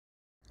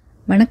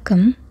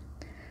வணக்கம்.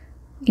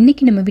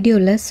 இன்னைக்கு நம்ம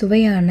வீடியோல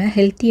சுவையான,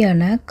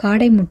 ஹெல்த்தியான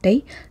காடை முட்டை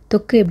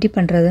தொக்கு எப்படி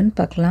பண்றதுன்னு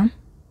பார்க்கலாம்.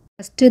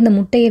 ஃபர்ஸ்ட் இந்த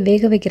முட்டைய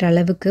வேக வைக்கிற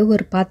அளவுக்கு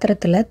ஒரு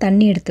பாத்திரத்துல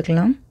தண்ணி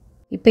எடுத்துக்கலாம்.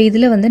 இப்போ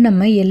இதுல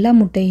நம்ம எல்லா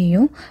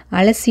முட்டையையும்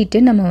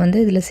அலசிட்டு நம்ம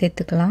இதுல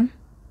சேர்த்துக்கலாம்.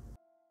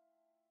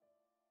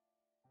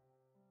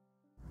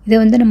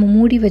 இதை நம்ம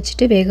மூடி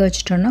வச்சுட்டு வேக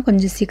வச்சிட்டோம்னா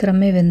கொஞ்சம்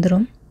சீக்கிரமே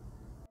வெந்துரும்.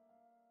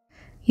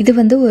 இது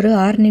ஒரு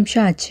 6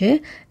 நிமிஷம் ஆச்சு.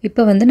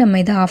 இப்போ நம்ம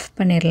இதை ஆஃப்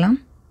பண்ணிடலாம்.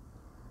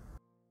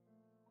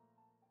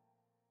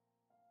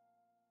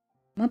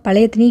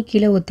 பழைய தண்ணி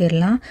கீழே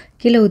ஊற்றிடலாம்.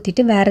 கீழே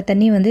ஊற்றிட்டு வேறு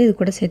தண்ணி இது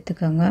கூட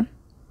சேர்த்துக்கோங்க.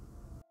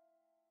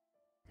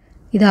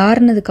 இது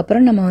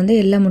ஆறுனதுக்கப்புறம் நம்ம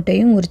எல்லா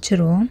முட்டையும்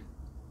உரிச்சிருவோம்.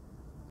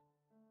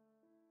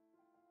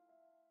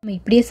 நம்ம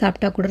இப்படியே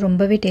சாப்பிட்டா கூட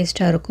ரொம்பவே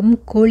டேஸ்ட்டாக இருக்கும்.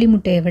 கோழி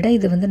முட்டையை விட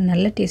இது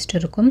நல்ல டேஸ்ட்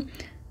இருக்கும்.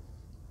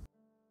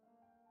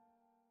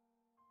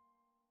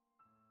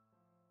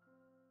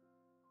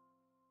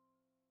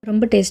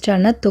 ரொம்ப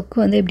டேஸ்டான தொக்கு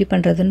எப்படி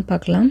பண்ணுறதுன்னு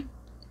பார்க்கலாம்.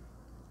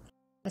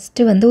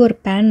 ஃபஸ்ட்டு ஒரு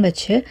பேன்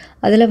வச்சு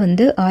அதில்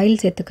ஆயில்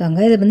சேர்த்துக்காங்க.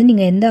 இதை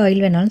நீங்கள் எந்த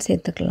ஆயில் வேணாலும்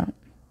சேர்த்துக்கலாம்.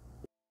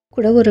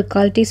 கூட ஒரு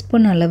 1/4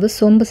 டீஸ்பூன் அளவு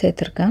சோம்பு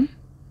சேர்த்துருக்கேன்.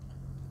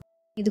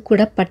 இது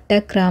கூட பட்டை,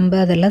 கிராம்பு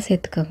அதெல்லாம்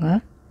சேர்த்துக்கோங்க.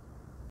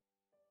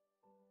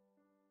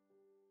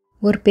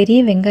 ஒரு பெரிய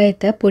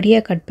வெங்காயத்தை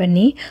பொடியாக கட்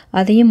பண்ணி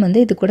அதையும்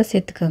இது கூட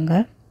சேர்த்துக்கோங்க.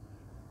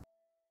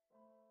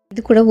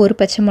 இது கூட ஒரு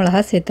பச்சை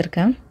மிளகா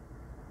சேர்த்துருக்கேன்.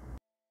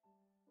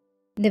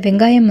 இந்த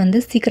வெங்காயம்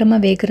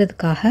சீக்கிரமாக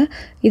வேகிறதுக்காக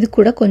இது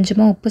கூட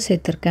கொஞ்சமாக உப்பு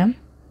சேர்த்துருக்கேன்.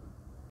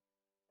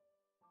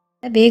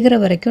 வேகிற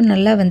வரைக்கும்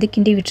நல்லா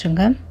கிண்டி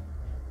விட்டுருங்க.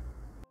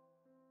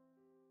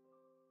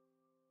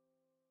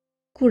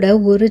 கூட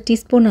 1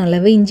 டீஸ்பூன்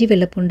அளவு இஞ்சி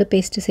வெள்ளைப்பூண்டு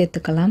பேஸ்ட்டு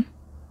சேர்த்துக்கலாம்.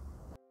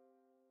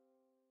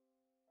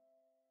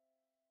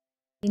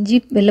 இஞ்சி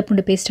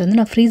வெள்ளைப்பூண்டு பேஸ்ட்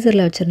நான்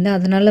ஃப்ரீசரில் வச்சுருந்தேன்.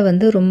 அதனால்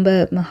ரொம்ப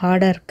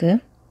ஹார்டாக இருக்குது.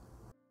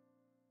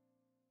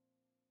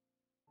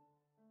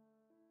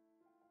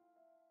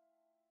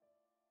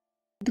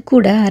 இது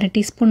கூட 1/2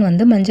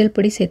 டீஸ்பூன் மஞ்சள்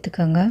பொடி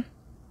சேர்த்துக்கோங்க.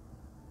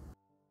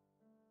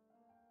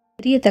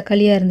 பெரிய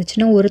தக்காளியாக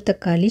இருந்துச்சுன்னா 1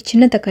 தக்காளி,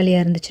 சின்ன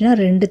தக்காளியாக இருந்துச்சுன்னா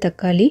 2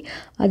 தக்காளி,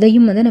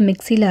 அதையும் நான்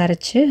மிக்சியில்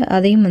அரைச்சி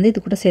அதையும் இது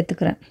கூட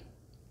சேர்த்துக்கிறேன்.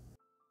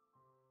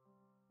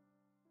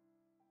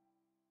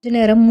 கொஞ்ச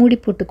நேரம் மூடி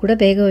போட்டு கூட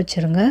வேக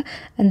வச்சுருங்க.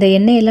 அந்த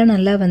எண்ணெயெல்லாம்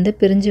நல்லா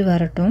பிரிஞ்சு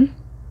வரட்டும்.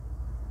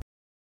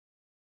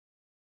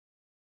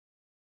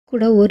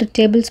 கூட 1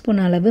 டேபிள்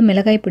ஸ்பூன் அளவு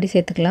மிளகாய் பொடி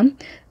சேர்த்துக்கலாம்.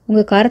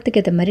 உங்கள்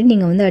காரத்துக்கு ஏற்ற மாதிரி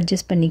நீங்கள்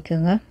அட்ஜஸ்ட்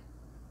பண்ணிக்கோங்க.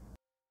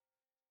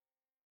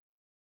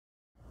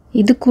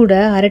 இது கூட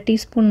 1/2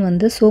 டீஸ்பூன்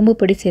சோம்பு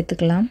பொடி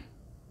சேர்த்துக்கலாம்.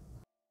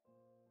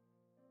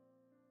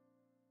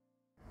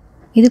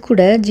 இது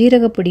கூட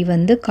ஜீரகப்பொடி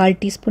 1/4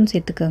 டீஸ்பூன்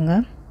சேர்த்துக்கோங்க.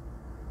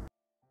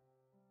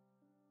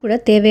 கூட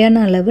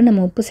தேவையான அளவு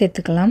நம்ம உப்பு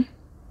சேர்த்துக்கலாம்.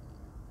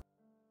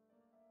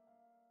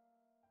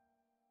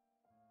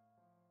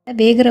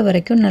 வேகிற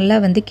வரைக்கும் நல்லா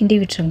கிண்டி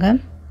விட்டுருங்க.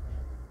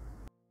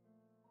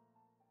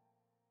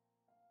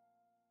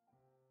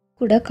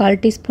 கூட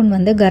 1/4 டீஸ்பூன்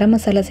கரம்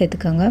மசாலா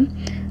சேர்த்துக்கோங்க.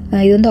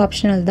 இது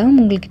ஆப்ஷனல் தான்.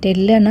 உங்கள்கிட்ட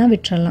இல்லைன்னா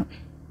விட்டுறலாம்.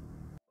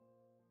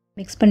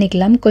 மிக்ஸ்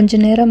பண்ணிக்கலாம். கொஞ்ச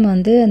நேரம்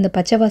அந்த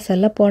பச்சை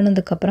வாசல்லாம்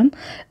போனதுக்கப்புறம்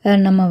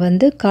நம்ம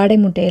காடை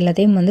முட்டை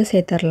எல்லாத்தையும்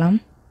சேர்த்துடலாம்.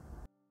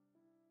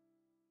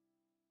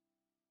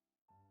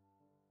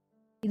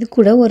 இது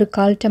கூட ஒரு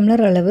 1/4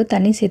 டம்ளர் அளவு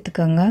தண்ணி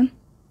சேர்த்துக்கோங்க.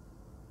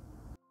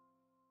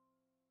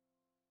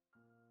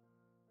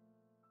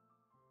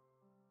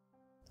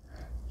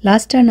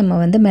 லாஸ்ட்டாக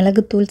நம்ம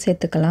மிளகுத்தூள்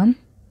சேர்த்துக்கலாம்.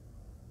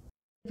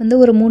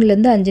 ஒரு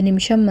 3லேருந்து 5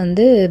 நிமிஷம்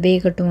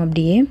வேகட்டும்.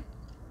 அப்படியே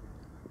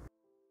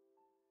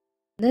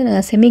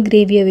செமி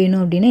கிரேவியாக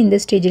வேணும் அப்படின்னா இந்த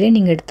ஸ்டேஜ்லேயே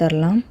நீங்கள்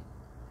எடுத்துடலாம்.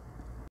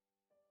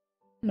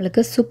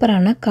 நம்மளுக்கு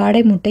சூப்பரான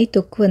காடை முட்டை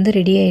தொக்கு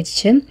ரெடி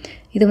ஆயிடுச்சு.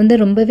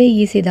 இது ரொம்பவே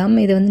ஈஸி தான்.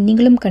 இதை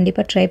நீங்களும்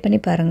கண்டிப்பாக ட்ரை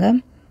பண்ணி பாருங்கள்.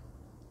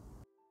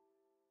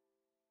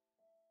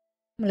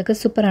 நம்மளுக்கு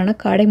சூப்பரான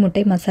காடை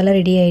முட்டை மசாலா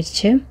ரெடி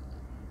ஆயிடுச்சு.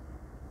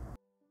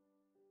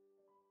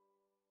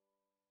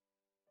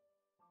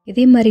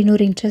 இதே மாதிரி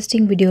இன்னொரு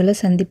இன்ட்ரெஸ்டிங் வீடியோவில்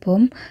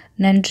சந்திப்போம்.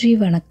 நன்றி,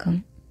 வணக்கம்.